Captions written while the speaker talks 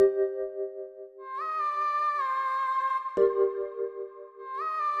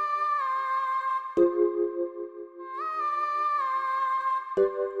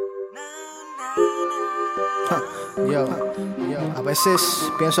A veces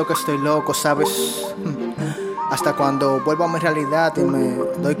pienso que estoy loco, ¿sabes? Hasta cuando vuelvo a mi realidad y me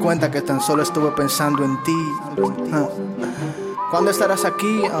doy cuenta que tan solo estuve pensando en ti. ¿Cuándo estarás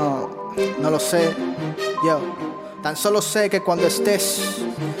aquí? No lo sé. Tan solo sé que cuando estés,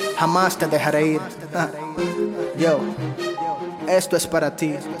 jamás te dejaré ir. Esto es para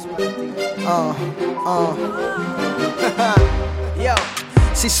ti.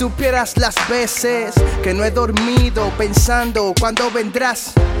 Si supieras las veces que no he dormido pensando cuándo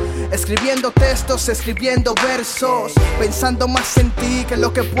vendrás, escribiendo textos, escribiendo versos, pensando más en ti que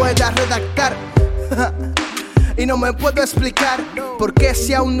lo que pueda redactar. Y no me puedo explicar por qué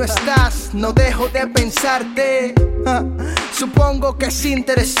si aún no estás, no dejo de pensarte. Supongo que es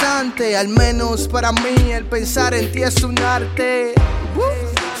interesante, al menos para mí el pensar en ti es un arte.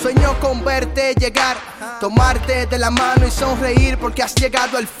 Sueño con verte llegar, tomarte de la mano y sonreír porque has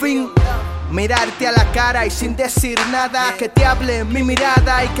llegado al fin. Mirarte a la cara y sin decir nada, que te hable mi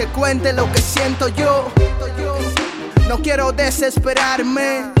mirada y que cuente lo que siento yo. No quiero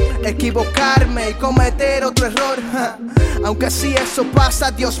desesperarme, equivocarme y cometer otro error. Aunque si eso pasa,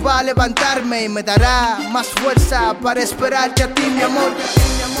 Dios va a levantarme y me dará más fuerza para esperarte a ti, mi amor.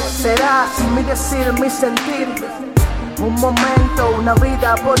 Serás mi decir, mi sentir, un momento, una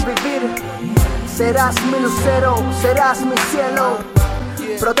vida por vivir. Serás mi lucero, serás mi cielo,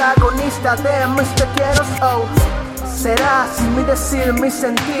 protagonista de mis te quiero. Serás mi decir, mi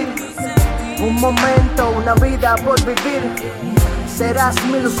sentir, un momento, una vida por vivir. Serás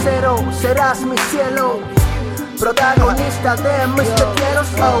mi lucero, serás mi cielo, protagonista de mis te quiero.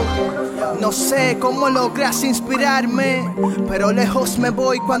 No sé cómo logras inspirarme, pero lejos me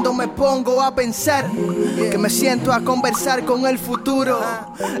voy cuando me pongo a pensar que me siento a conversar con el futuro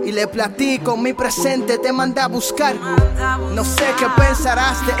y le platico mi presente, te manda a buscar. No sé qué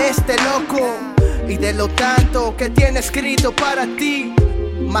pensarás de este loco y de lo tanto que tiene escrito para ti.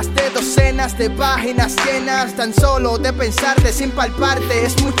 Más de docenas de páginas llenas tan solo de pensarte sin palparte,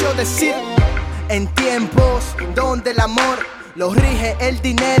 es mucho decir. En tiempos donde el amor lo rige el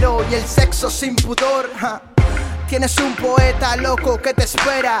dinero y el sexo sin pudor, tienes un poeta loco que te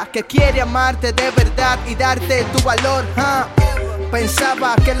espera, que quiere amarte de verdad y darte tu valor.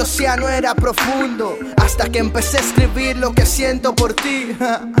 Pensaba que el océano era profundo hasta que empecé a escribir lo que siento por ti.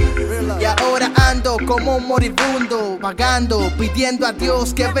 Y ahora ando como un moribundo, vagando, pidiendo a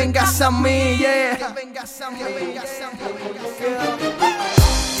Dios que vengas a mí.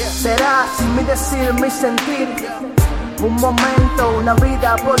 Serás mi decir, mi sentir, un momento, una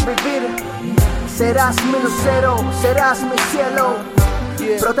vida por vivir. Serás mi lucero, serás mi cielo,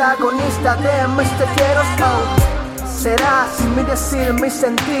 protagonista de mis te quiero. Serás mi decir, mi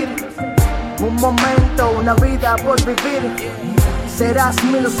sentir, un momento, una vida por vivir. Serás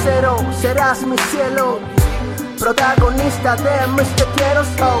mi lucero, serás mi cielo, protagonista de mis te quiero.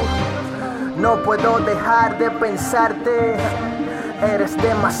 No puedo dejar de pensarte, eres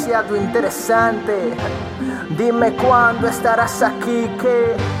demasiado interesante. Dime cuándo estarás aquí,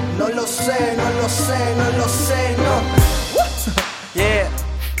 que no lo sé, no lo sé, no lo sé, no.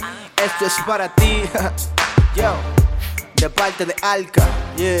 Esto es para ti. De parte de Alca,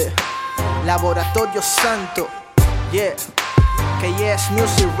 Laboratorio Santo, que yes,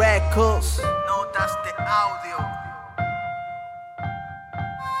 Music Records. Notas de audio.